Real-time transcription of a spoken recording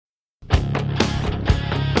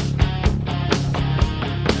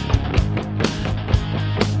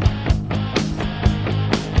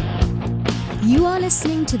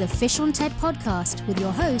listening to the Fish on Ted podcast with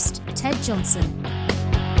your host, Ted Johnson.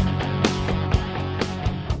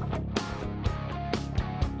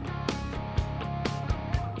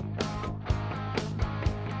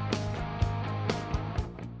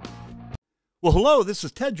 Well, hello, this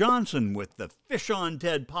is Ted Johnson with the Fish on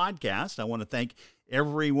Ted podcast. I want to thank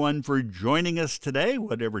everyone for joining us today,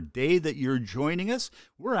 whatever day that you're joining us.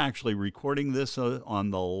 We're actually recording this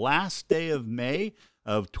on the last day of May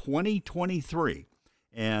of 2023.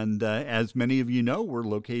 And as many of you know, we're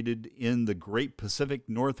located in the Great Pacific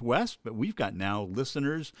Northwest, but we've got now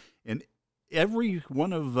listeners in every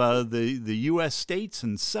one of the U.S. states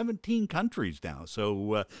and 17 countries now.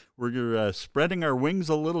 So we're spreading our wings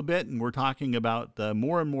a little bit, and we're talking about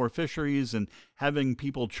more and more fisheries and having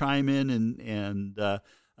people chime in and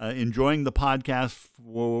enjoying the podcast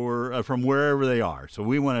from wherever they are. So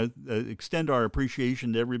we want to extend our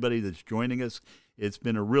appreciation to everybody that's joining us. It's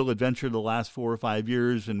been a real adventure the last 4 or 5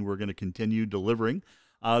 years, and we're going to continue delivering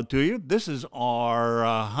to you. This is our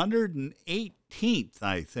 118th,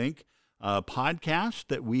 I think, podcast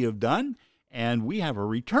that we have done, and we have a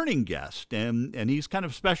returning guest, and he's kind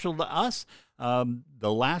of special to us.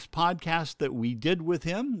 The last podcast that we did with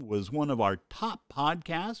him was one of our top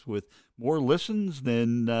podcasts with more listens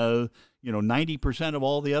than 90% of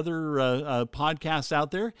all the other podcasts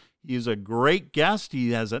out there. He's a great guest.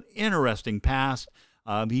 He has an interesting past.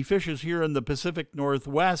 He fishes here in the Pacific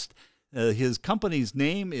Northwest. His company's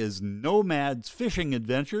name is Nomands Fishing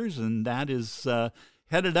Adventures, and that is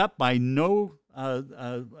headed up by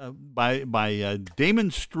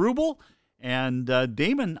Damon Struble, and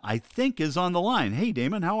Damon, I think, is on the line. Hey,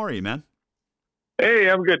 Damon, how are you, man? Hey,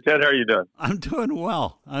 I'm good, Ted. How are you doing? I'm doing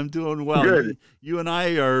well. Good. You and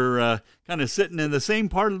I are kind of sitting in the same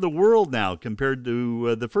part of the world now compared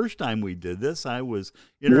to the first time we did this. I was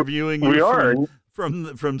interviewing you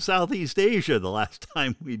from Southeast Asia the last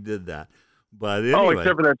time we did that. But anyway. Oh,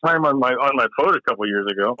 except for that time on my boat a couple of years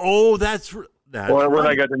ago. Oh, that's when right.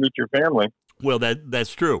 I got to meet your family. Well,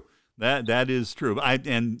 that's true. That is true.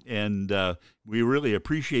 We really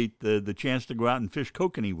appreciate the chance to go out and fish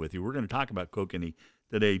kokanee with you. We're going to talk about kokanee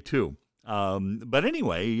today too. But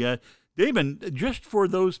anyway, Damon, just for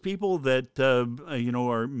those people that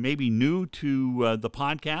are maybe new to the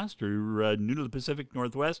podcast or new to the Pacific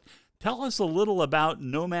Northwest, tell us a little about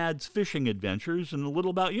Nomads Fishing Adventures and a little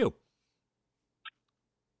about you.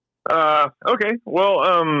 Okay. Well,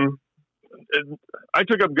 I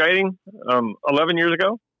took up guiding 11 years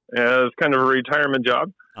ago as kind of a retirement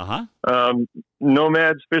job.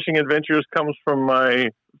 Nomads Fishing Adventures comes from my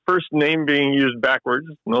first name being used backwards.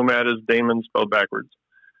 Nomad is Damon spelled backwards,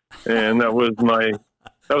 and that was my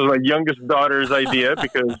youngest daughter's idea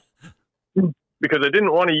because I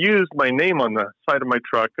didn't want to use my name on the side of my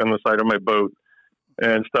truck, on the side of my boat,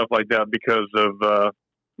 and stuff like that because of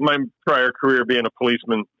my prior career being a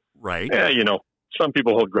policeman. Right. Yeah, some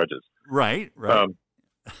people hold grudges. Right.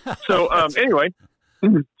 Anyway,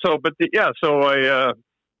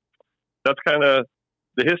 that's kind of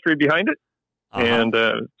the history behind it, and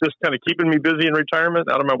just kind of keeping me busy in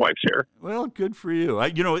retirement out of my wife's hair. Well, good for you.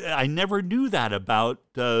 I never knew that about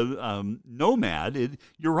Nomad.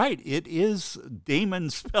 You're right. It is Damon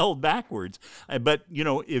spelled backwards. But,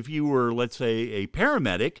 if you were, let's say, a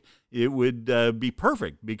paramedic, it would be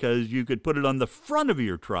perfect because you could put it on the front of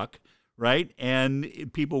your truck. Right,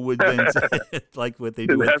 and people would then say it like what they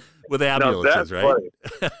do with ambulances, right?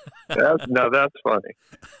 That's funny.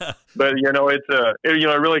 But it's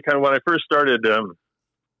really kind of when I first started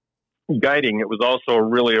guiding, it was also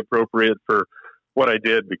really appropriate for what I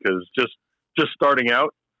did because just starting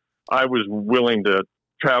out, I was willing to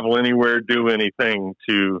travel anywhere, do anything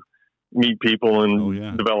to meet people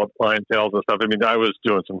and develop clientele and stuff. I mean, I was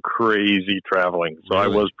doing some crazy traveling, so really? I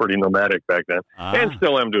was pretty nomadic back then, and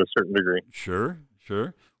still am to a certain degree. Sure.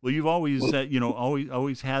 Well, you've always,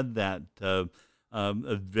 always had that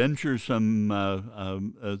adventuresome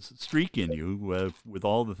streak in you with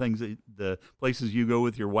all the things the places you go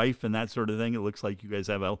with your wife and that sort of thing. It looks like you guys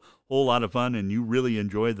have a whole lot of fun and you really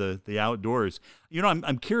enjoy the outdoors.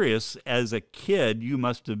 I'm curious. As a kid, you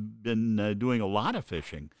must have been doing a lot of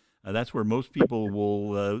fishing. That's where most people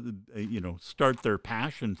will, start their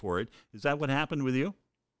passion for it. Is that what happened with you?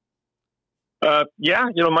 Yeah.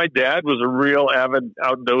 My dad was a real avid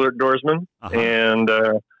outdoorsman, and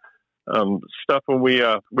stuff when we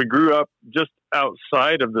grew up just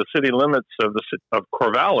outside of the city limits of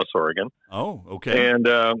Corvallis, Oregon. Oh, okay. And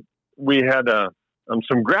we had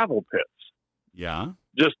some gravel pits. Yeah.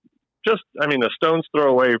 Just a stone's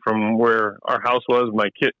throw away from where our house was.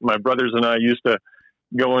 My brothers and I used to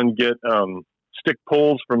go and get stick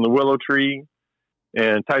poles from the willow tree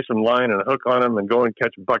and tie some line and a hook on them and go and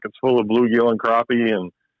catch buckets full of bluegill and crappie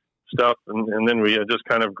and stuff. And then we just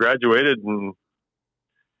kind of graduated and,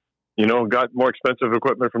 got more expensive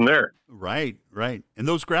equipment from there. Right. And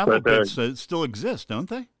those gravel pits still exist, don't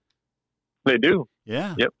they? They do.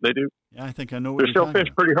 Yeah. Yep, they do. Yeah, I think I know what They you're still talking fish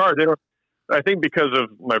about. pretty hard. They don't. I think because of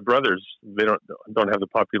my brothers, they don't have the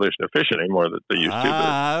population of fish anymore that they used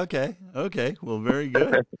to. Okay. Well, very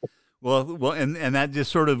good. well, and that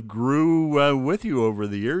just sort of grew with you over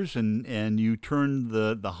the years, and you turned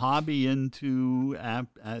the hobby into an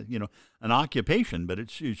occupation. But it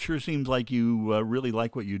sure seems like you really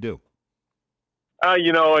like what you do.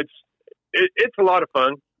 It's a lot of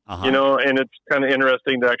fun. Uh-huh. And it's kind of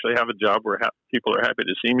interesting to actually have a job where people are happy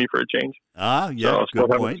to see me for a change. Yeah, so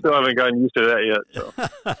good point. Still haven't gotten used to that yet.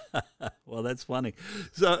 So. Well, that's funny.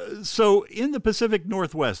 So in the Pacific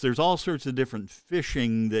Northwest, there's all sorts of different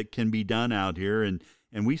fishing that can be done out here, and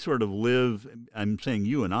we sort of live, I'm saying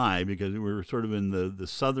you and I, because we're sort of in the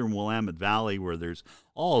southern Willamette Valley, where there's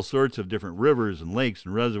all sorts of different rivers and lakes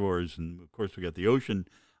and reservoirs, and of course we got the ocean.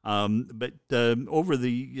 But over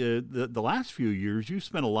the last few years, you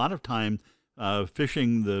spent a lot of time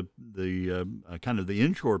fishing the kind of the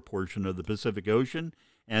inshore portion of the Pacific Ocean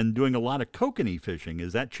and doing a lot of kokanee fishing.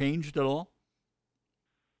 Has that changed at all?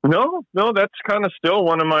 No, that's kind of still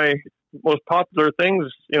one of my most popular things.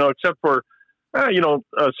 Except for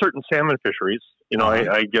certain salmon fisheries.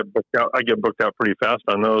 I get booked out. I get booked out pretty fast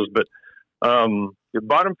on those. But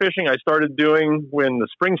bottom fishing, I started doing when the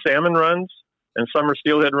spring salmon runs and summer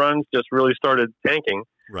steelhead runs just really started tanking.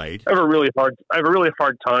 Right. I have a really hard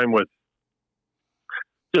time with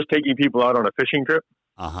just taking people out on a fishing trip.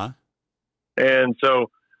 Uh-huh. And so,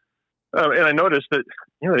 and I noticed that,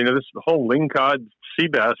 this whole lingcod sea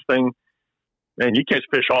bass thing, man, you catch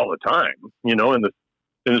fish all the time, and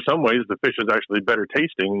in some ways the fish is actually better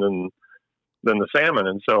tasting than the salmon.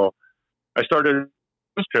 And so I started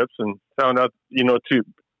those trips and found out,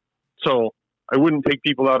 so I wouldn't take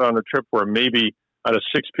people out on a trip where maybe out of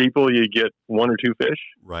 6 people you get 1 or 2 fish.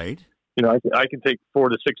 Right. I can take 4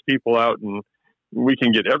 to 6 people out and we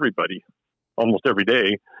can get everybody almost every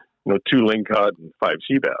day, 2 lingcod and 5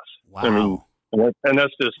 sea bass. Wow. And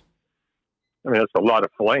that's just, that's a lot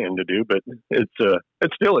of filleting to do, but it's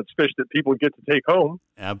fish that people get to take home.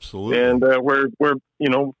 Absolutely. And we're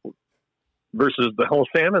versus the whole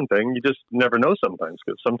salmon thing, you just never know sometimes,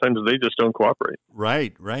 because sometimes they just don't cooperate.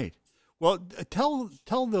 Right. Well, tell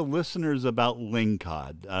the listeners about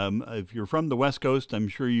lingcod. If you're from the West Coast, I'm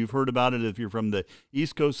sure you've heard about it. If you're from the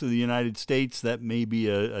East Coast of the United States, that may be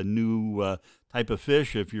a new type of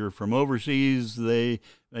fish. If you're from overseas, people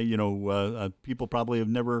probably have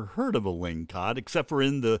never heard of a lingcod, except for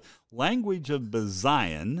in the language of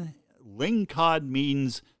Bizayan, lingcod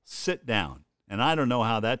means sit down. And I don't know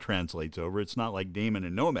how that translates over. It's not like Damon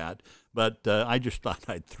and Nomad, but I just thought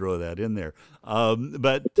I'd throw that in there.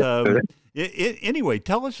 Anyway,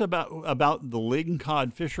 tell us about the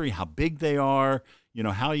lingcod fishery, how big they are,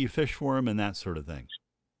 how you fish for them, and that sort of thing.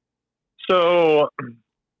 So,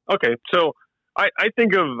 okay. So I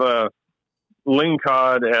think of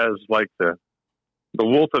lingcod as like the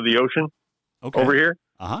wolf of the ocean over here.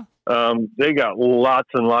 Uh-huh. They got lots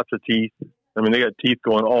and lots of teeth. They got teeth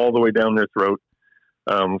going all the way down their throat.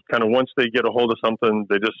 Kind of once they get a hold of something,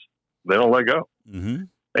 they don't let go. Mm-hmm.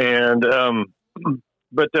 And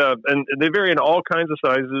but they vary in all kinds of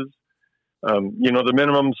sizes. The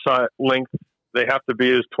minimum length they have to be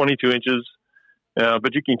is 22 inches,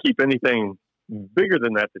 but you can keep anything bigger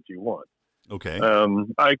than that you want. Okay.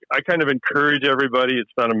 I kind of encourage everybody.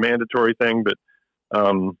 It's not a mandatory thing, but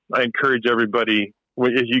I encourage everybody,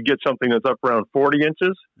 if you get something that's up around 40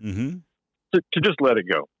 inches, mm-hmm. to just let it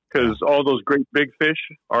go, because all those great big fish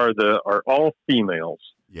are all females.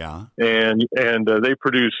 Yeah. And they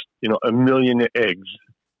produce, 1 million eggs,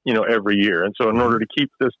 every year. And so in order to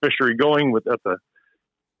keep this fishery going at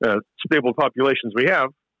the stable populations we have,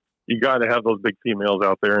 you got to have those big females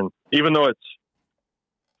out there. And even though it's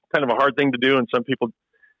kind of a hard thing to do and some people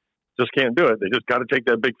just can't do it, they just got to take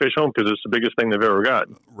that big fish home because it's the biggest thing they've ever got.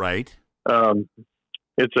 Right. And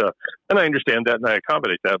I understand that and I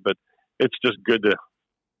accommodate that, but it's just good to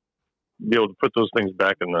be able to put those things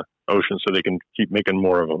back in the ocean so they can keep making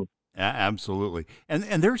more of them. Absolutely. And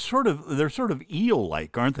they're sort of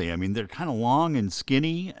eel-like, aren't they? They're kind of long and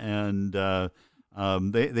skinny, and they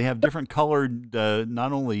have different colored,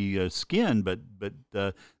 not only skin, but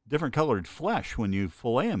different colored flesh when you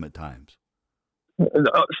fillet them at times.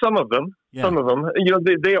 Some of them.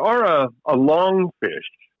 They are a long fish,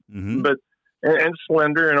 mm-hmm. but and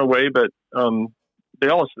slender in a way, but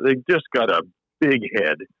they just got a big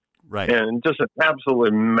head. Right. And just an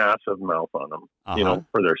absolutely massive mouth on them,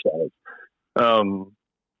 for their size.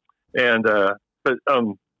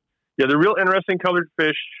 They're real interesting colored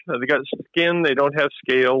fish. They got skin. They don't have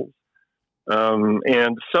scales.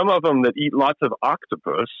 And some of them that eat lots of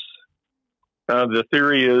octopus, the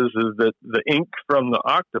theory is that the ink from the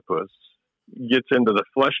octopus gets into the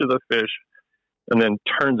flesh of the fish and then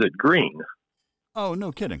turns it green. Oh,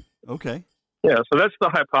 no kidding. Okay. Yeah, so that's the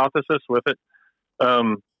hypothesis with it.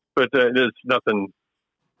 But there's nothing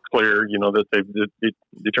clear, that they've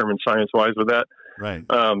determined science-wise with that. Right.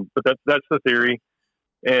 But that's the theory.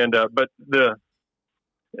 And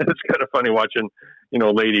it's kind of funny watching,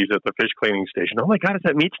 ladies at the fish cleaning station. Oh my God, is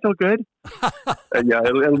that meat still good? Yeah,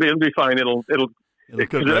 it'll be fine. It'll cook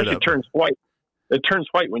it right actually up. turns white. It turns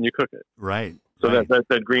white when you cook it. Right. So right.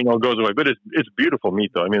 that green all goes away. But it's beautiful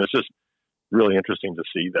meat though. I mean, it's just really interesting to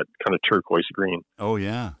see that kind of turquoise green. Oh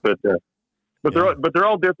yeah. But they're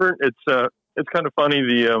all different. It's kind of funny.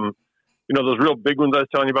 Those real big ones I was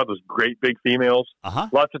telling you about, those great big females.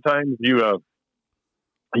 Lots of times you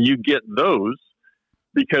get those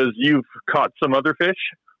because you've caught some other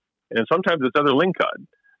fish, and sometimes it's other lingcod,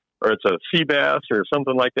 or it's a sea bass or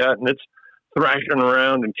something like that, and it's thrashing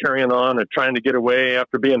around and carrying on and trying to get away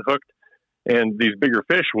after being hooked, and these bigger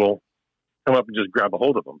fish will come up and just grab a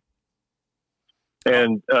hold of them.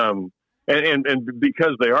 And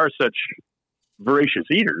because they are such voracious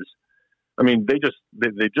eaters, I mean, they just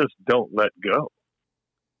don't let go.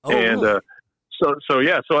 Oh, and really?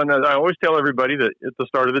 And I always tell everybody that at the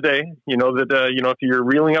start of the day, if you're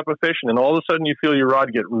reeling up a fish and then all of a sudden you feel your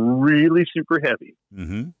rod get really super heavy,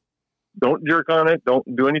 don't jerk on it. Don't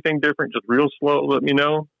do anything different. Just real slow. Let me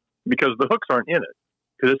know, because the hooks aren't in it,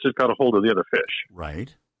 because it's just got a hold of the other fish.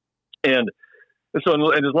 Right. And as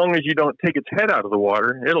long as you don't take its head out of the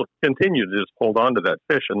water, it'll continue to just hold on to that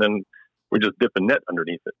fish, and then we just dip a net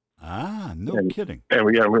underneath it. Ah, no kidding. And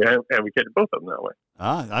we catch both of them that way.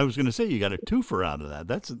 Ah, I was going to say you got a twofer out of that.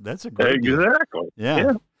 That's a great deal. Exactly.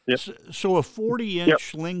 Yeah. Yeah. So a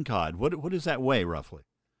 40-inch lingcod, what does that weigh roughly?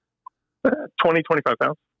 20, 25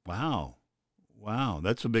 pounds. Wow,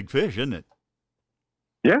 that's a big fish, isn't it?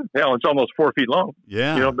 Yeah, it's almost 4 feet long.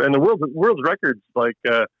 Yeah. And the world's record's like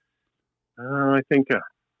I think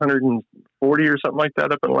 140 or something like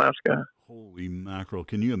that up in Alaska. Holy mackerel!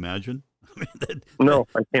 Can you imagine? I mean, no,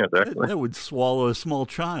 I can't actually. That would swallow a small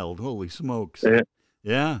child. Holy smokes!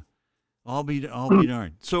 Yeah. I'll be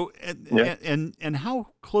darned. So, and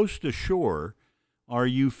how close to shore are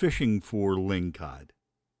you fishing for lingcod?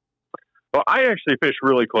 Well, I actually fish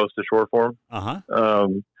really close to shore for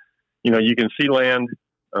them. You can see land.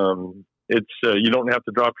 It's you don't have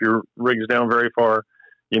to drop your rigs down very far.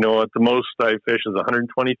 At the most I fish is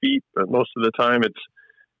 120 feet, but most of the time it's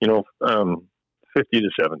 50 to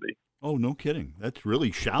 70. Oh, no kidding! That's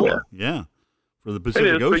really shallow. Yeah, for the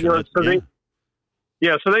Pacific Ocean.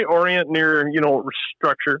 So they orient near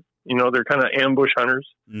structure. They're kind of ambush hunters.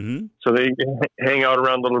 Mm-hmm. So they hang out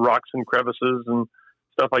around little rocks and crevices and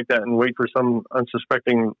stuff like that, and wait for some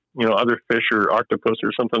unsuspecting other fish or octopus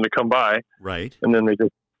or something to come by. Right. And then they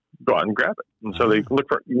just go out and grab it. And so they look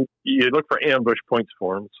for ambush points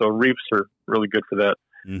for them. So reefs are really good for that.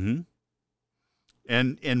 Mm-hmm.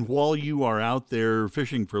 And while you are out there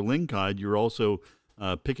fishing for lingcod, you're also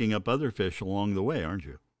picking up other fish along the way, aren't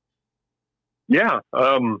you? Yeah.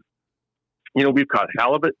 We've caught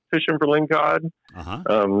halibut fishing for lingcod.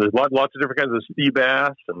 There's lots of different kinds of sea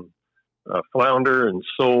bass and flounder and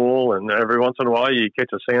sole, and every once in a while you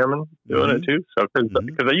catch a salmon doing it too. So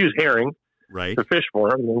because I use herring to fish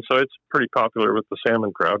for them, and so it's pretty popular with the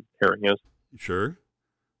salmon crowd. Herring is. Sure.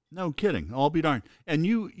 No kidding. I'll be darned. And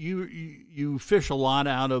you fish a lot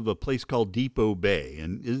out of a place called Depot Bay,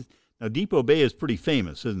 and now Depot Bay is pretty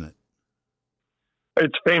famous, isn't it?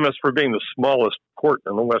 It's famous for being the smallest port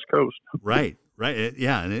on the West Coast. Right.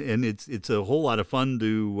 Yeah, and it's a whole lot of fun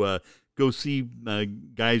to go see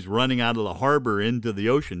guys running out of the harbor into the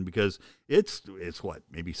ocean, because it's what,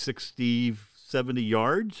 maybe 60, 70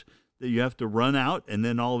 yards that you have to run out, and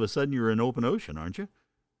then all of a sudden you're in open ocean, aren't you?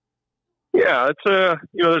 Yeah, it's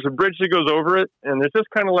there's a bridge that goes over it, and it's just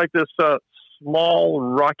kind of like this small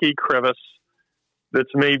rocky crevice that's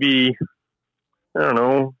maybe, I don't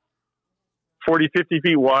know, 40, 50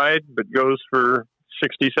 feet wide, but goes for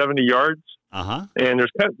 60, 70 yards. And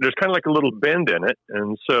there's kind of like a little bend in it,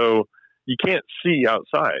 and so you can't see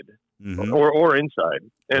outside or inside,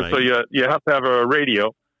 and so you have to have a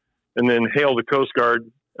radio, and then hail the Coast Guard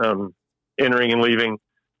entering and leaving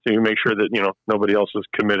to make sure that nobody else is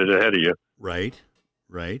committed ahead of you. Right.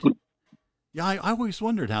 Yeah, I always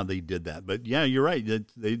wondered how they did that, but yeah, you're right.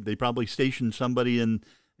 They probably stationed somebody in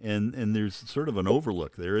and there's sort of an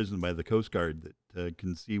overlook there, isn't by the Coast Guard that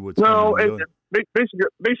can see what's coming and going.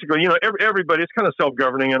 Basically, everybody, it's kind of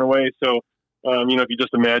self-governing in a way. So, if you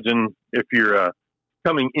just imagine if you're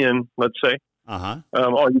coming in, let's say,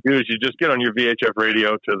 all you do is you just get on your VHF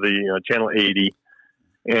radio to the channel 80,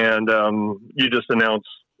 and you just announce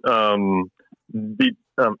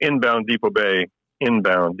inbound Depot Bay.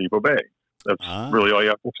 That's really all you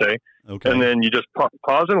have to say. Okay. And then you just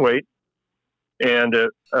pause and wait. And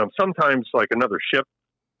sometimes, like another ship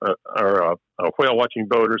or a whale watching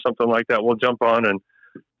boat or something like that, will jump on and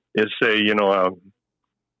say,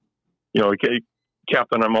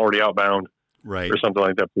 Captain, I'm already outbound, right, or something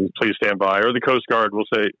like that. Please stand by. Or the Coast Guard will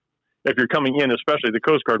say, if you're coming in, especially, the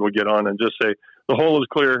Coast Guard will get on and just say, the hole is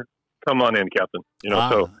clear. Come on in, Captain.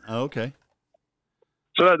 Okay.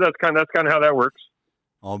 So that's kind of how that works.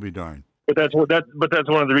 I'll be darned. But that's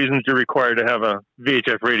one of the reasons you're required to have a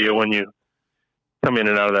VHF radio when you come in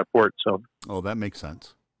and out of that port. So. Oh, that makes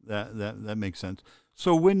sense. That makes sense.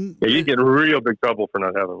 So when you get real big trouble for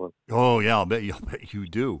not having one. Oh yeah, I'll bet you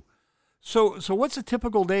do. So what's a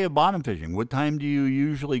typical day of bottom fishing? What time do you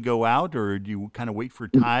usually go out, or do you kind of wait for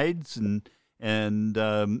tides and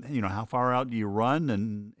how far out do you run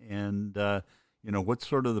and what's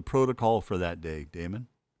sort of the protocol for that day, Damon?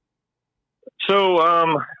 So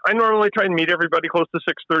I normally try and meet everybody close to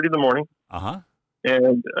 6:30 in the morning.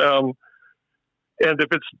 And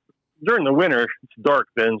if it's during the winter, it's dark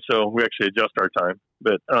then, so we actually adjust our time.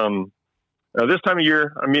 But this time of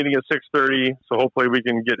year, I'm meeting at 6:30, so hopefully we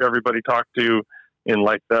can get everybody talked to in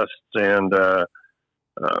light vests and on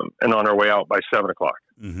our way out by 7 o'clock.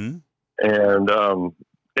 Mm-hmm. And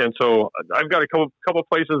so I've got a couple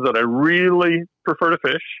places that I really prefer to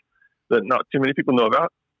fish that not too many people know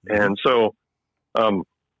about, and so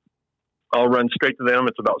I'll run straight to them.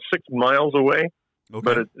 It's about 6 miles away. Okay.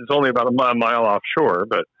 But it's only about a mile offshore,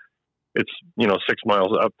 but it's 6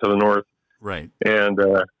 miles up to the north, right? And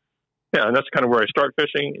and that's kind of where I start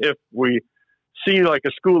fishing. If we see like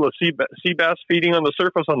a school of sea bass feeding on the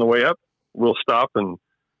surface on the way up, we'll stop and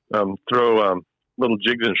throw little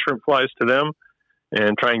jigs and shrimp flies to them,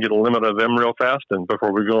 and try and get a limit of them real fast. And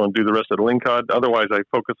before we go and do the rest of the lingcod, otherwise I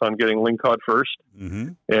focus on getting lingcod first,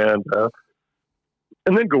 and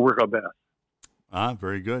then go work on bass.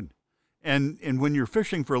 Very good. And when you're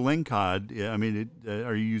fishing for lingcod, I mean,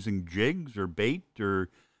 are you using jigs or bait or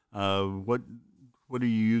what are you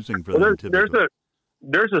using for them?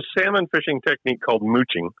 There's a salmon fishing technique called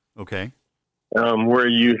mooching. Okay. Where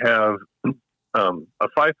you have a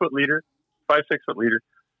 5-foot leader, 5-6 foot leader,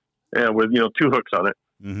 and with 2 hooks on it,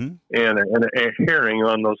 and a herring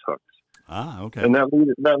on those hooks. Okay. And that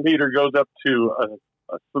leader goes up to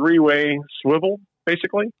a 3-way swivel,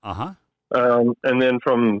 basically. And then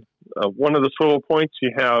from one of the swivel points,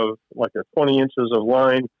 you have like a 20 inches of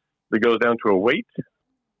line that goes down to a weight.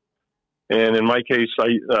 And in my case,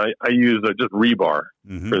 I use just rebar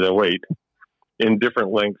for the weight in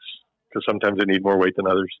different lengths, because sometimes they need more weight than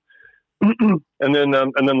others. and then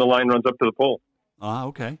the line runs up to the pole.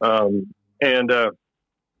 Okay. And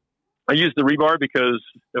I use the rebar because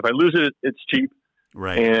if I lose it, it's cheap,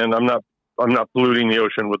 right? And I'm not polluting the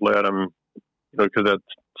ocean with lead. Because that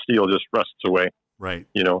steel just rusts away, right?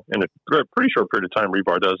 In a pretty short period of time.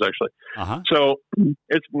 Rebar does actually. So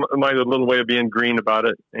it's my little way of being green about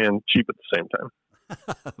it and cheap at the same time.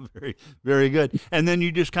 Very, very good. And then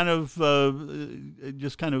you just kind of float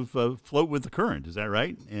with the current. Is that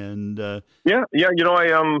right? And yeah.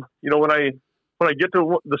 When I get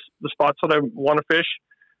to the spots that I want to fish,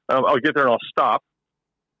 I'll get there and I'll stop,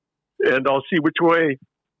 and I'll see which way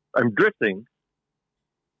I'm drifting.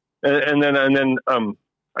 And then I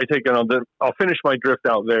take it. I'll finish my drift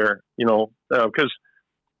out there, because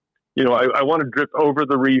I want to drift over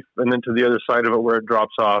the reef and then to the other side of it where it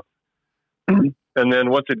drops off, and then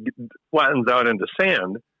once it flattens out into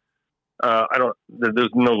sand,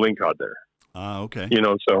 there's no lingcod there. Okay.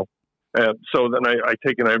 So then I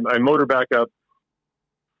take it. I motor back up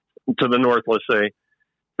to the north, let's say,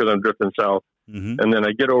 because I'm drifting south, and then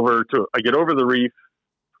I get over the reef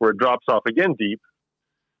where it drops off again deep.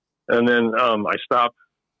 And then I stop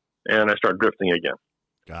and I start drifting again.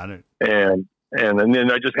 Got it. And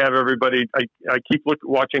then I just have everybody. I keep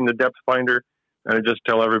watching the depth finder, and I just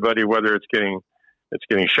tell everybody whether it's getting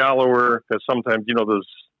shallower, because sometimes those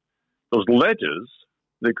ledges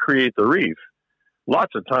that create the reef,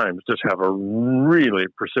 lots of times just have a really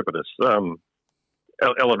precipitous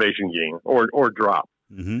elevation gain or drop.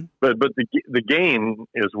 But the gain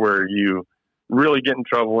is where you really get in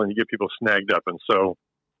trouble and you get people snagged up, and so.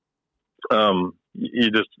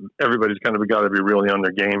 Everybody's kind of got to be really on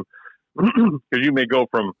their game, because you may go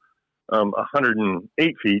from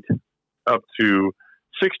 108 feet up to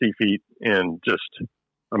 60 feet in just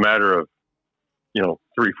a matter of,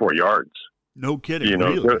 3-4 yards. No kidding.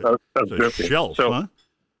 Really? A shelf, so, huh?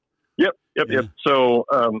 Yep. So,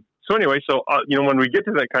 anyway, when we get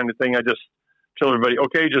to that kind of thing, I just tell everybody,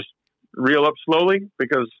 okay, just reel up slowly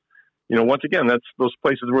because, once again, that's those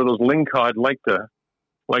places where those lingcod like to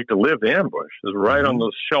live. The ambush is right on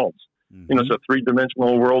those shelves. Mm-hmm. It's a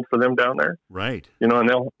 3-dimensional world for them down there. Right. And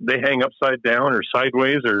they hang upside down or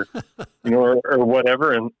sideways or, or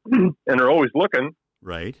whatever. And they're always looking.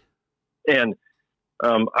 Right. And,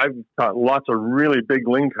 I've caught lots of really big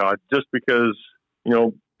lingcod just because,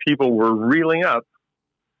 people were reeling up,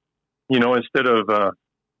 instead of,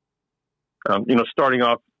 starting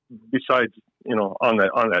off besides, on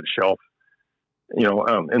that shelf, in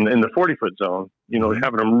the 40-foot zone,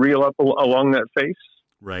 having them reel up along that face.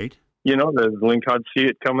 Right. The lingcod see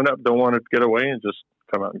it coming up, don't want it to get away and just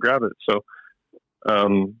come out and grab it. So,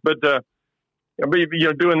 but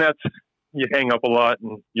doing that, you hang up a lot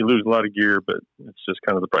and you lose a lot of gear, but it's just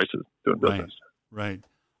kind of the price of doing business. Right.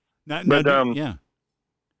 Yeah.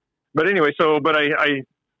 But anyway, I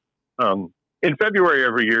in February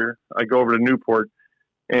every year, I go over to Newport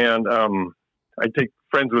and, I take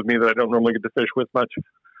friends with me that I don't normally get to fish with much.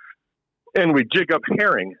 And we jig up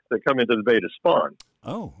herring that come into the bay to spawn.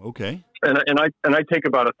 Oh, okay. And I take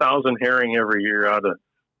about 1,000 herring every year out of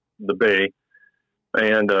the bay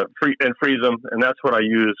and freeze them. And that's what I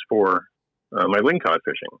use for, my lingcod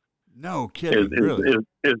fishing. No kidding, really?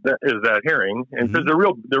 Is that herring? And because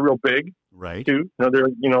they're real big, right? Too. They're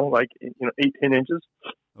 8-10 inches.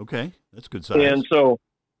 Okay, that's good size. And so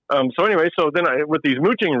then with these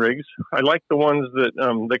mooching rigs, I like the ones that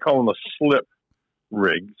they call them a slip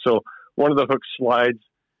rig. So one of the hooks slides,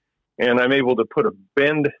 and I'm able to put a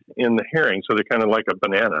bend in the herring, so they're kind of like a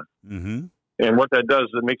banana. Mm-hmm. And what that does,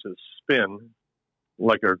 it makes it spin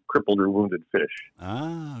like a crippled or wounded fish.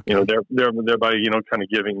 Ah, okay. Thereby, kind of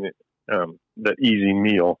giving that easy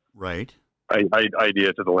meal right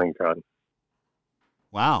idea to the lingcod.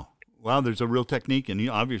 Wow, there's a real technique, and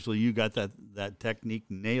obviously you got that technique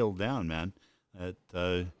nailed down, man.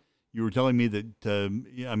 You were telling me that,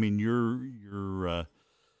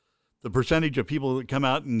 the percentage of people that come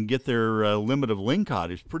out and get their limit of lingcod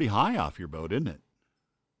is pretty high off your boat, isn't it?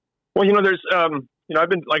 Well, there's, I've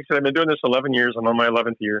been doing this 11 years. I'm on my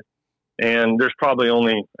 11th year, and there's probably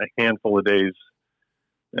only a handful of days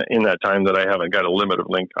in that time that I haven't got a limit of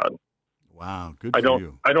lingcod. Wow, good for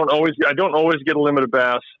you. I don't always get a limit of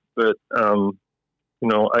bass, but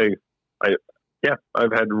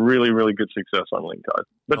I've had really, really good success on lingcod.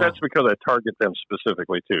 But that's because I target them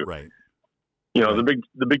specifically too. Right. The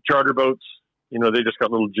big charter boats, they just got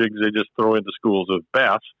little jigs they just throw into schools of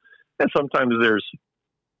bass, and sometimes there's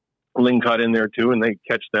lingcod in there too, and they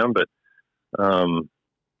catch them, but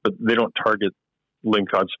they don't target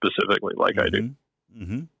lingcod specifically like I do.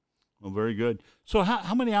 Mm-hmm. Well, very good. So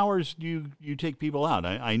how many hours do you take people out?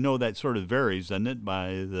 I know that sort of varies, doesn't it, by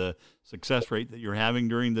the success rate that you're having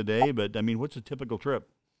during the day, but what's a typical trip?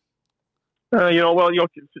 Let's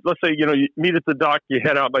say, you meet at the dock, you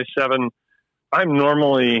head out by 7. I'm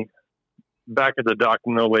normally back at the dock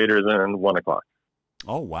no later than 1 o'clock.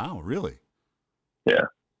 Oh, wow. Really? Yeah.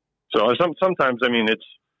 So sometimes,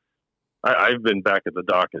 I've been back at the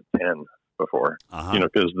dock at 10 before,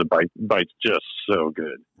 because the bite's just so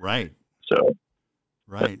good. Right. So.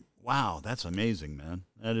 Right. Wow. That's amazing, man.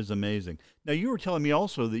 That is amazing. Now, you were telling me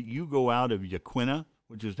also that you go out of Yaquina,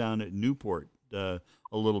 which is down at Newport, a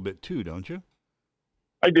little bit too, don't you?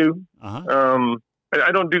 I do. Uh-huh.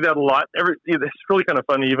 I don't do that a lot. It's really kind of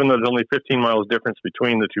funny, even though there's only 15 miles difference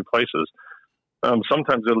between the two places.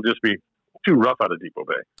 Sometimes it'll just be too rough out of Depot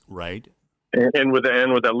Bay. Right. And with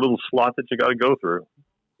that little slot that you got to go through,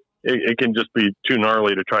 it can just be too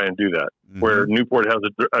gnarly to try and do that. Mm-hmm. Where Newport has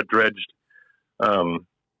a dredged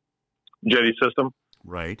jetty system.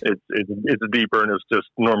 Right. It's deeper, and it's just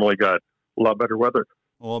normally got a lot better weather.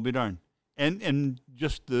 Well, I'll be darned. And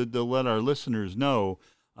just to let our listeners know,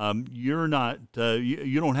 you're not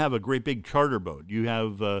you don't have a great big charter boat. You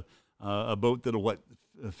have a boat that'll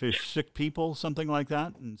fish 6 people, something like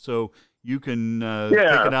that, and so you can take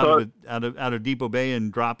it out of Depot Bay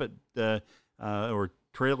and drop it or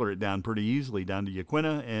trailer it down pretty easily down to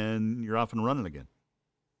Yaquina, and you're off and running again.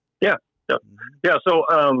 Yeah. Yeah. So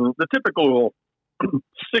the typical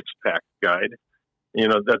 6-pack guide,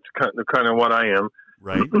 that's kind of what I am.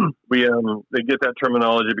 Right. They get that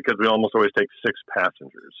terminology because we almost always take 6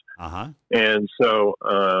 passengers. Uh-huh. And so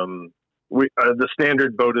the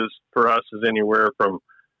standard boat for us is anywhere from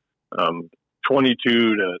 22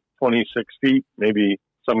 to 26 feet. Maybe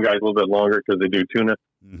some guys a little bit longer because they do tuna.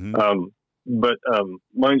 But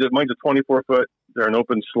mine's a 24-foot. They're an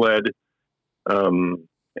open sled, and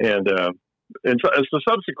so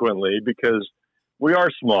subsequently, because we are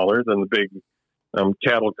smaller than the big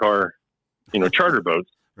cattle car, charter boats.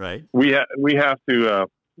 Right. We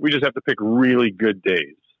just have to pick really good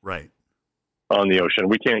days. Right. On the ocean,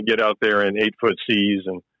 we can't get out there in 8-foot seas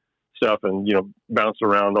and stuff, and bounce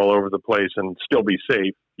around all over the place and still be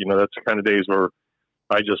safe. That's the kind of days where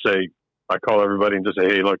I call everybody and just say,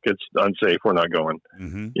 hey, look, it's unsafe. We're not going.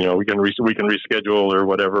 We can reschedule or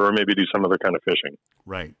whatever, or maybe do some other kind of fishing.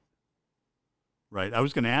 Right. Right. I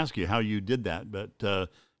was going to ask you how you did that, but the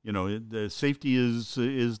safety is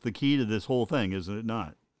the key to this whole thing, isn't it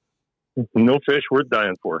not? No fish worth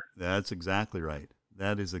dying for. That's exactly right.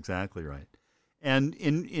 That is exactly right. And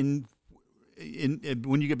in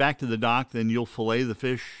when you get back to the dock, then you'll fillet the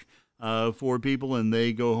fish for people, and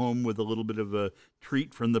they go home with a little bit of a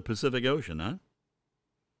treat from the Pacific Ocean, huh?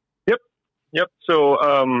 Yep. So,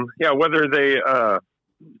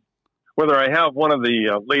 whether I have one of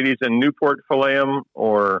the ladies in Newport fillet them,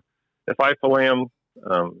 or if I fillet them,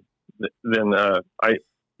 then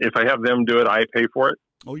if I have them do it, I pay for it.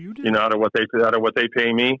 Oh, you do? Out of what they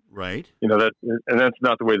pay me. Right. And that's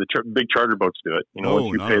not the way the big charter boats do it.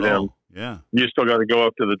 Once you pay them, yeah, you still got to go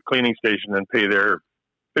up to the cleaning station and pay their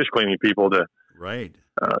fish cleaning people to pay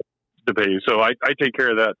you. So I take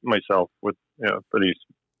care of that myself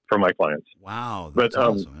for my clients. Wow, that's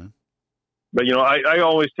awesome, man. But I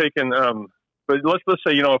always take in. But let's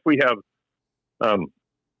say if we have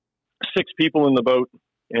 6 people in the boat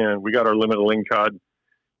and we got our limit of lingcod,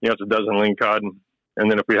 it's a dozen lingcod. And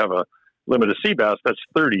then if we have a limit of sea bass, that's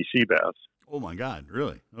 30 sea bass. Oh my God,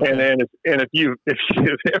 really? Okay. And if you've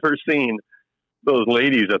ever seen those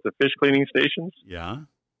ladies at the fish cleaning stations,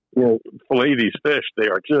 fillet these fish, they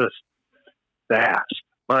are just fast.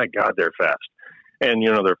 My God, they're fast. And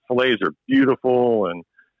their fillets are beautiful and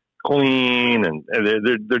clean, and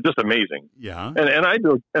they're just amazing. Yeah. And I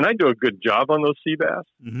do a good job on those sea bass.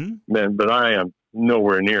 But I am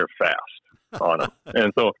nowhere near fast on them.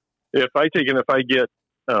 And so if I get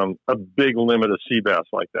a big limit of sea bass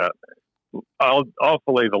like that, I'll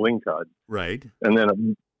fillet the lingcod. Right. And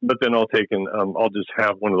then, but then I'll just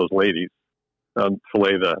have one of those ladies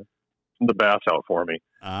fillet the bass out for me,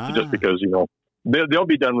 just because they'll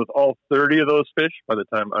be done with all 30 of those fish by the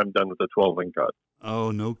time I'm done with the 12 lingcod.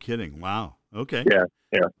 Oh, no kidding! Wow. Okay. Yeah.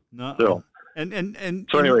 No, so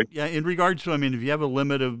so anyway, in regards to, if you have a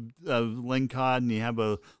limit of lingcod and you have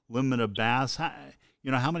a limit of bass,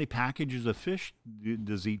 how many packages of fish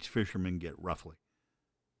does each fisherman get roughly?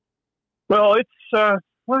 Well, it's it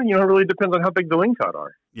really depends on how big the lingcod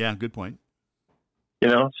are. Yeah, good point.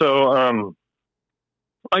 So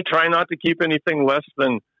I try not to keep anything less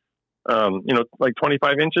than like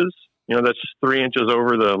 25 inches. That's 3 inches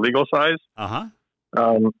over the legal size.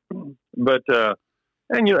 But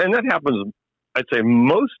and that happens, I'd say,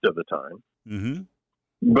 most of the time.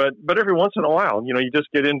 But every once in a while, you just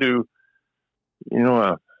get into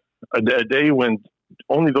a day when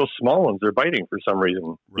only those small ones are biting for some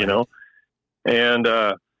reason. And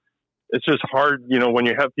it's just hard, when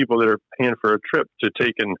you have people that are paying for a trip to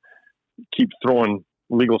take and keep throwing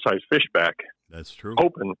legal size fish back. That's true.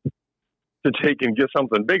 Hoping to take and get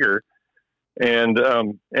something bigger. And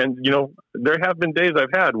there have been days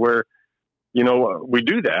I've had where, we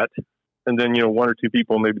do that, and then, 1 or 2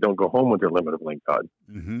 people maybe don't go home with their limit of lingcod.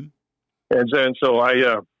 And so I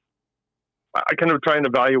kind of try and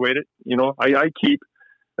evaluate it. I keep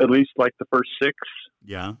at least like the first 6.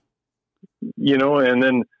 Yeah. And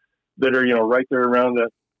then that are, right there around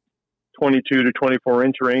that 22 to 24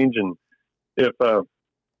 inch range. And if,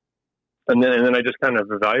 and then I just kind of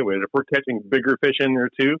evaluate it. If we're catching bigger fish in there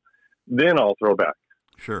too, then I'll throw back.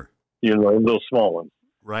 Sure. Those small ones.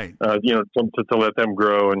 Right. To let them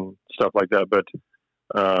grow and stuff like that. But,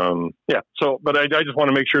 yeah. So, but I just want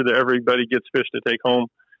to make sure that everybody gets fish to take home,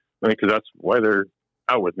 because that's why they're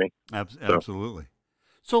out with me. Absolutely.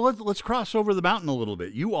 So let's cross over the mountain a little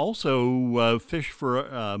bit. You also fish for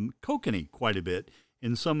kokanee quite a bit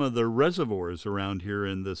in some of the reservoirs around here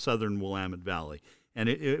in the southern Willamette Valley. And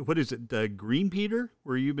what is it, Green Peter,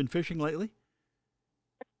 where you've been fishing lately?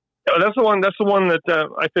 Oh, that's the one that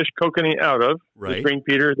I fish kokanee out of. Right. Green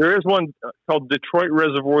Peter. There is one called Detroit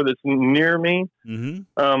Reservoir that's near me.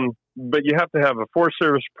 But you have to have a Forest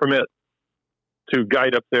Service permit to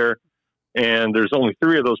guide up there. And there's only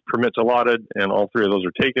 3 of those permits allotted, and all 3 of those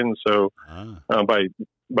are taken. So by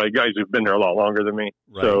guys who've been there a lot longer than me.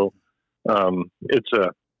 Right. So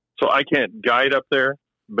so I can't guide up there,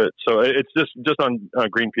 but so it's just on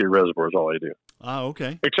Green Peter Reservoir is all I do.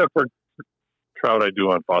 Okay. Except for trout, I do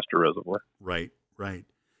on Foster Reservoir. Right.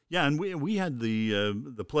 Yeah, and we had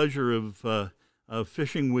the pleasure of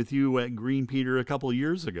fishing with you at Green Peter a couple of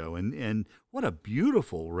years ago, and what a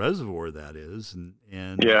beautiful reservoir that is, and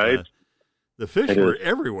Yeah, the fish were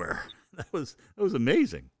everywhere. That was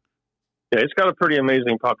amazing. Yeah, it's got a pretty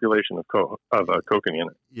amazing population of kokanee in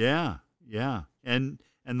it. Yeah, yeah, and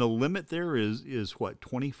the limit there is what,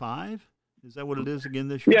 25? Is that what it is again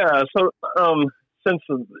this year? Yeah. So since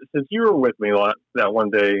you were with me that one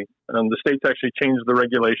day, the state's actually changed the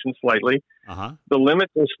regulation slightly. The limit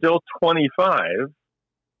is still 25,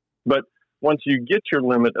 but once you get your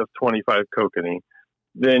limit of 25 kokanee,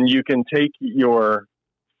 then you can take your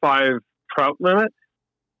 5 trout limit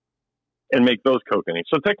and make those kokanee.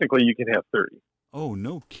 So technically, you can have 30. Oh,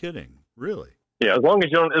 no kidding! Really? Yeah, as long as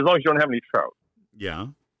you don't have any trout. Yeah.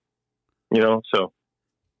 So.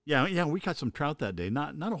 Yeah, we caught some trout that day.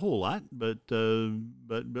 Not a whole lot, but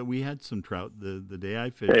we had some trout the day I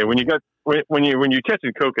fished. Hey, when you catch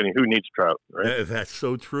a kokanee, who needs trout, right? That's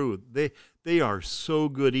so true. They are so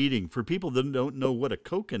good eating. For people that don't know what a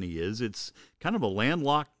kokanee is, it's kind of a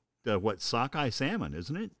landlocked sockeye salmon,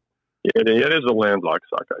 isn't it? It is a landlocked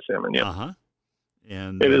sockeye salmon. Yeah.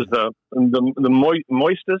 And it is the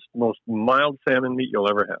moistest, most mild salmon meat you'll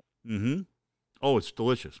ever have. Mm-hmm. Oh, it's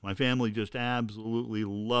delicious. My family just absolutely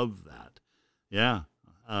loved that. Yeah.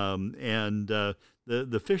 And the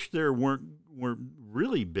fish there weren't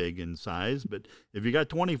really big in size, but if you got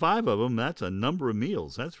 25 of them, that's a number of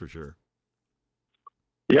meals. That's for sure.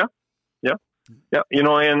 Yeah.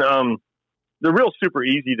 And they're real super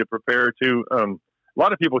easy to prepare too. A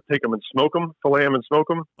lot of people take them and smoke them, fillet them and smoke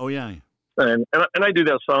them. Oh yeah. And I do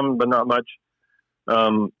that some, but not much.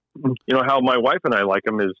 How my wife and I like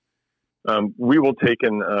them is, we will take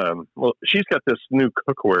she's got this new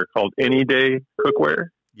cookware called Any Day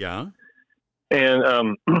cookware. Yeah.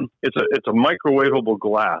 And it's a microwavable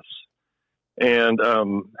glass. And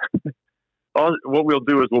what we'll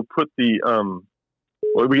do is we'll put we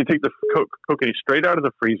can take the kokanee straight out of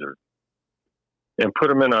the freezer and put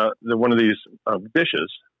them in one of these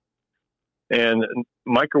dishes and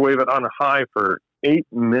microwave it on high for 8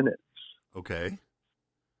 minutes. Okay.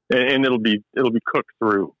 And it'll be cooked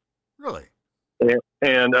through. Really?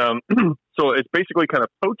 And so it's basically kind of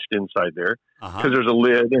poached inside there because there's a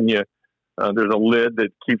lid, and there's a lid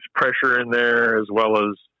that keeps pressure in there as well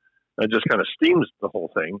as just kind of steams the whole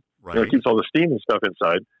thing. Right. It keeps all the steam and stuff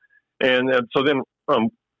inside. And so then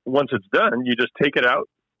once it's done, you just take it out,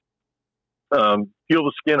 peel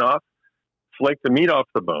the skin off, flake the meat off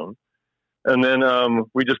the bone, and then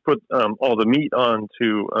we just put all the meat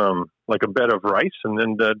onto like a bed of rice, and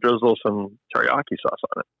then drizzle some teriyaki sauce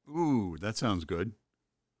on it. Ooh, that sounds good.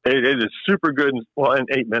 It is super good. In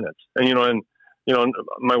 8 minutes, and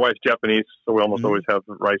my wife's Japanese, so we almost always have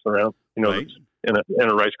rice around. Right. in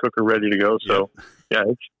a rice cooker ready to go. So yeah,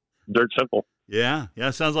 it's dirt simple. Yeah,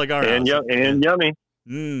 sounds like our and house. And yummy.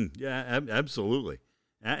 Yeah, absolutely.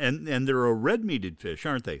 And they're a red meated fish,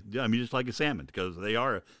 aren't they? I mean, just like a salmon, because they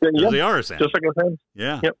are. They are a salmon. Just like a salmon.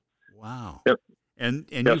 Yeah. Yep. Wow. Yep. And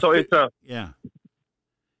so it's yeah.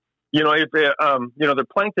 They're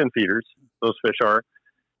plankton feeders. Those fish are,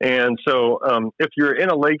 and so if you're in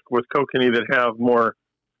a lake with kokanee that have more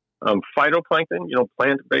phytoplankton,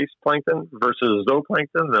 plant-based plankton versus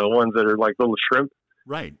zooplankton, the ones that are like little shrimp,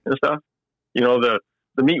 right, and stuff, the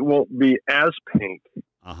meat won't be as pink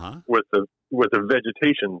with the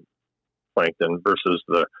vegetation plankton versus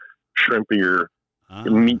the shrimpier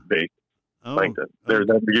meat-based plankton. That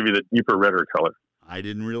will give you the deeper redder color. I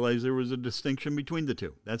didn't realize there was a distinction between the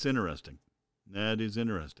two. That's interesting. That is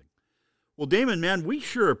interesting. Well, Damon, man, we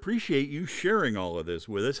sure appreciate you sharing all of this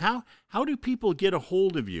with us. How do people get a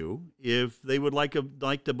hold of you if they would like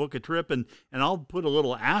to book a trip? And I'll put a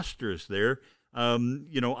little asterisk there.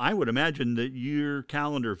 I would imagine that your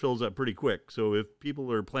calendar fills up pretty quick. So if people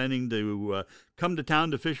are planning to come to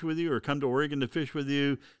town to fish with you or come to Oregon to fish with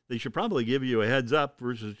you, they should probably give you a heads up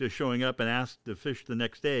versus just showing up and ask to fish the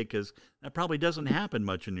next day, because that probably doesn't happen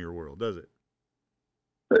much in your world, does it?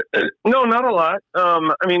 No, not a lot. I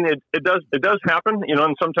mean, it does happen,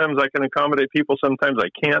 and sometimes I can accommodate people, sometimes I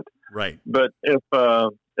can't. Right. But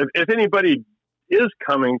if anybody is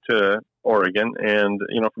coming to Oregon and,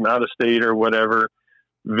 from out of state or whatever,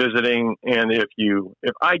 visiting, and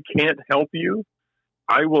if I can't help you,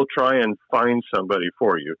 I will try and find somebody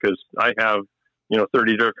for you, because I have,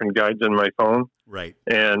 30 different guides in my phone. Right.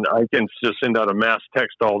 And I can just send out a mass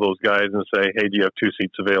text to all those guys and say, hey, do you have 2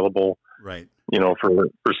 seats available? Right.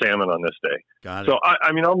 For salmon on this day. Got it. So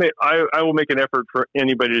I will make an effort for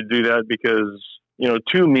anybody to do that, because,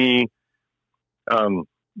 to me,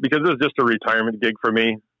 because this is just a retirement gig for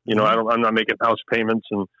me. I'm not making house payments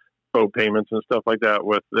and boat payments and stuff like that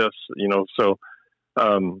with this, so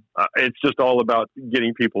it's just all about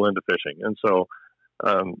getting people into fishing. And so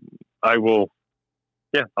I will,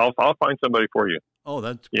 I'll find somebody for you. Oh,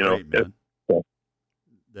 that's great, man.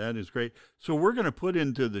 That is great. So we're going to put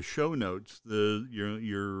into the show notes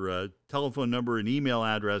your telephone number and email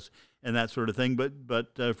address and that sort of thing.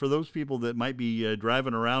 But for those people that might be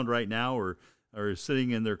driving around right now or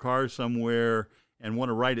sitting in their car somewhere and want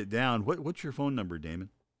to write it down, what's your phone number, Damon?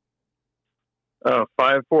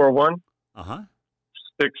 541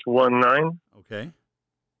 619 okay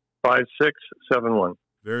 5671.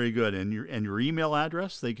 Very good. And your email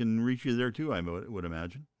address, they can reach you there too, I would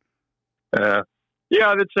imagine.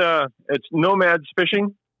 It's Nomads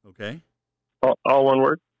Fishing. Okay. All one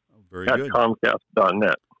word. Oh, very good. At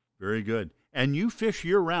Comcast.net. Very good. And you fish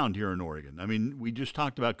year round here in Oregon. I mean, we just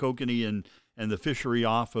talked about kokanee and the fishery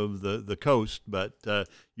off of the coast, but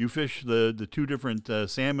you fish the two different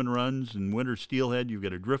salmon runs and winter steelhead. You've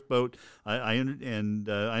got a drift boat. I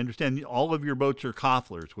understand all of your boats are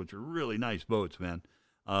Kofflers, which are really nice boats, man.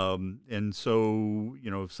 And so,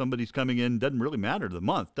 if somebody's coming in, doesn't really matter the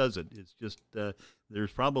month, does it? It's just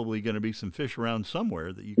there's probably going to be some fish around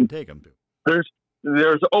somewhere that you can take them to.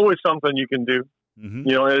 There's always something you can do. Mm-hmm.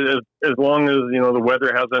 As long as the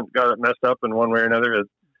weather hasn't got it messed up in one way or another.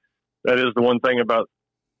 That is the one thing about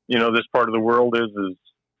this part of the world is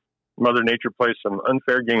Mother Nature plays some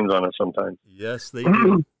unfair games on us sometimes. Yes, they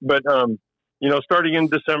do. But starting in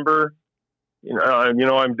December,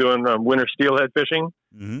 I'm doing winter steelhead fishing.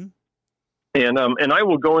 Mm-hmm. And I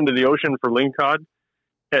will go into the ocean for lingcod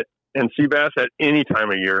and sea bass at any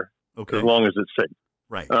time of year, okay, as long as it's safe.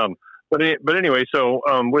 Right. But anyway, so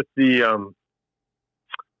with the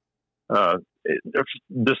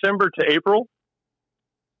December to April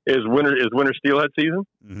is winter steelhead season.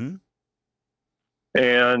 Mm-hmm.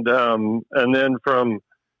 And then from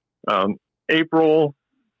April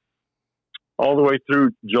all the way through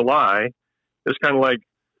July, it's kind of like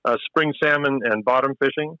spring salmon and bottom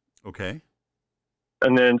fishing. Okay.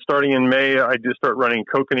 And then starting in May, I do start running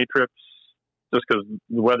kokanee trips just because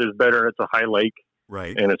the weather's better. It's a high lake.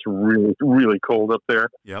 Right. And it's really, really cold up there.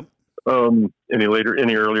 Yep. Any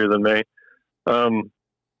earlier than May. And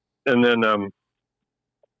then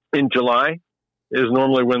in July is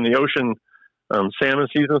normally when the ocean salmon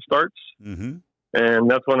season starts. Mm-hmm. And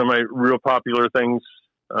that's one of my real popular things.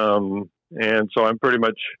 And so I'm pretty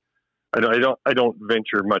much, I don't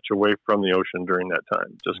venture much away from the ocean during that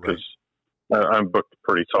time, just because I'm booked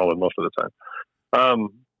pretty solid most of the time.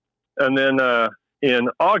 And then in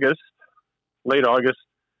August, late August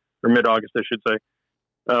or mid-August, I should say,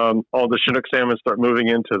 all the Chinook salmon start moving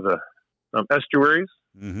into the estuaries,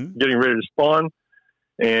 mm-hmm, getting ready to spawn.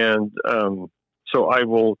 And so I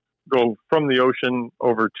will go from the ocean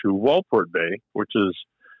over to Walport Bay, which is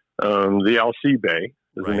the Alsea Bay,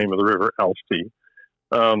 is the name of the river, Alsea.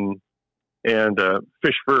 And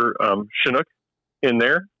fish for Chinook in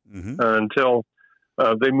there, mm-hmm, until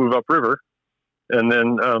they move upriver. And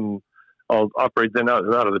then I'll operate then out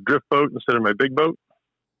of the drift boat instead of my big boat,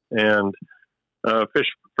 and fish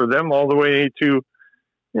for them all the way to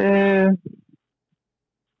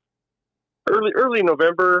early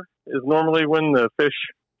November is normally when the fish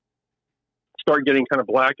start getting kind of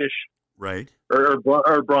blackish, right, or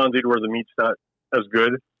bronzy, where the meat's not as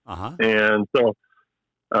good. Uh-huh. And so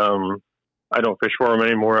I don't fish for them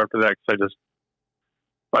anymore after that, because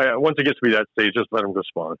once it gets to be that stage, just let them go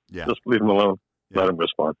spawn. Yeah. Just leave them alone. Yeah. Let them go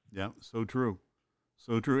spawn. Yeah, so true.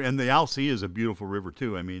 So true. And the Alsea is a beautiful river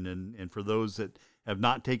too. I mean, and for those that have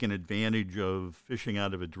not taken advantage of fishing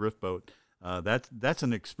out of a drift boat, that's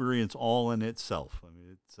an experience all in itself. I mean,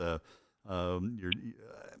 it's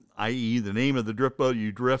i.e. the name of the drift boat,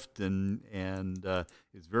 you drift, and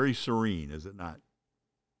it's very serene, is it not?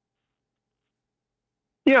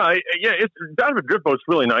 Yeah, it's out of a drift boat's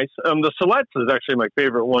really nice. The Siletz is actually my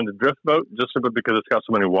favorite one to drift boat, just simply because it's got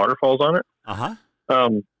so many waterfalls on it. Uh-huh.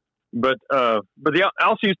 But the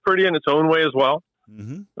Alsea's pretty in its own way as well.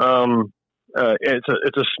 Mm-hmm. It's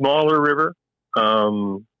a smaller river,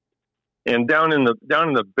 and down in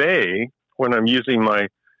the bay, when I'm using my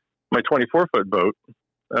 24-foot boat,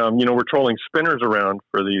 we're trolling spinners around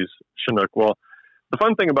for these Chinook. Well, the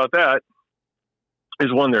fun thing about that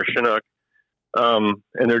is, one, they're Chinook. And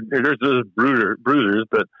there's bruisers,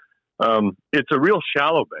 but it's a real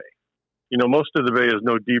shallow bay. Most of the bay is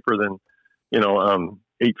no deeper than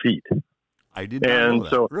 8 feet. I did not know that.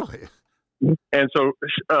 So, really. And so,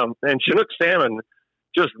 and Chinook salmon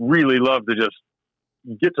just really love to just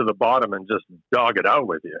get to the bottom and just dog it out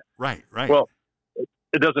with you. Right. Well,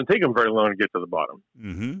 it doesn't take them very long to get to the bottom,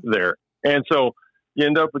 mm-hmm, there. And so you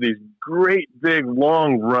end up with these great big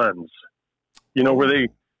long runs, where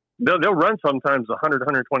they'll run sometimes 100,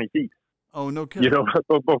 120 feet. Oh, no kidding.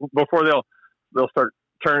 Before they'll start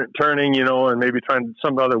turning, and maybe trying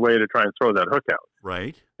some other way to try and throw that hook out.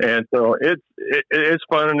 Right. And so it's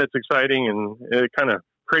fun and it's exciting and it's kind of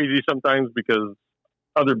crazy sometimes because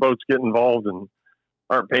other boats get involved and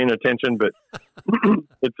aren't paying attention, but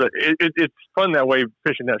it's fun that way,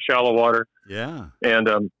 fishing that shallow water. Yeah. And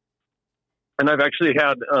I've actually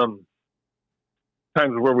had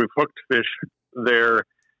times where we've hooked fish there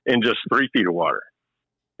in just 3 feet of water,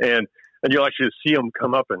 and you'll actually see them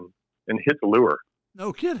come up and hit the lure.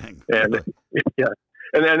 No kidding. And yeah,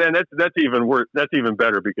 and that's even worse. That's even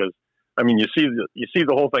better because you see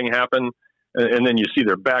the whole thing happen, and then you see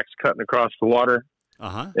their backs cutting across the water.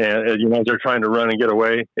 Uh-huh. And as they're trying to run and get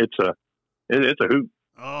away, it's a hoot.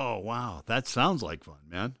 Oh wow, that sounds like fun,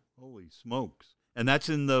 man! Holy smokes! And that's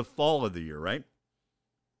in the fall of the year, right?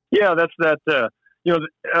 Yeah, that's that.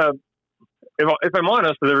 If I'm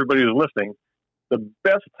honest with everybody who's listening, the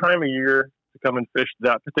best time of year to come and fish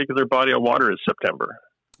that particular body of water is September.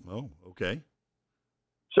 Oh, okay.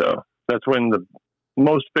 So that's when the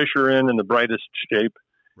most fish are in the brightest shape,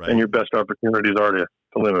 right, and your best opportunities are to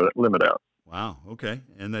limit out. Wow. Okay.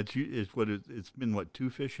 And it's been 2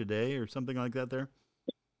 fish a day or something like that there?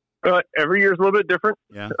 Every year is a little bit different.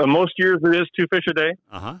 Yeah. Most years it is 2 fish a day.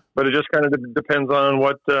 Uh-huh. But it just kind of depends on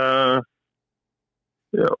what, the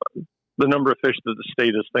number of fish that the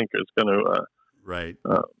status think is going to, right.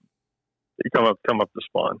 come up to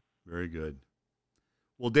spawn. Very good.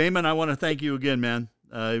 Well, Damon, I want to thank you again, man.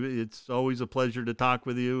 It's always a pleasure to talk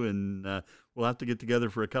with you, and we'll have to get together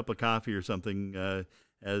for a cup of coffee or something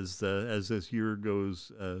as this year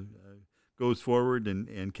goes forward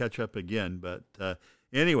and catch up again. But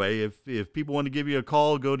anyway, if people want to give you a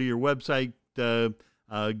call, go to your website,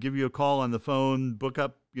 give you a call on the phone, book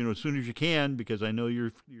up as soon as you can, because I know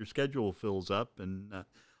your schedule fills up. And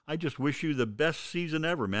I just wish you the best season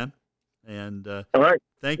ever, man. And all right,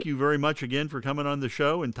 thank you very much again for coming on the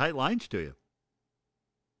show, and tight lines to you.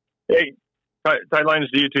 Hey, tight lines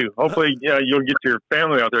to you too. Hopefully, you'll get your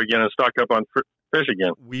family out there again and stock up on fish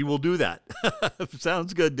again. We will do that.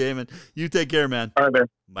 Sounds good, Damon. You take care, man. All right, man.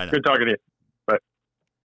 Bye now. Good talking to you.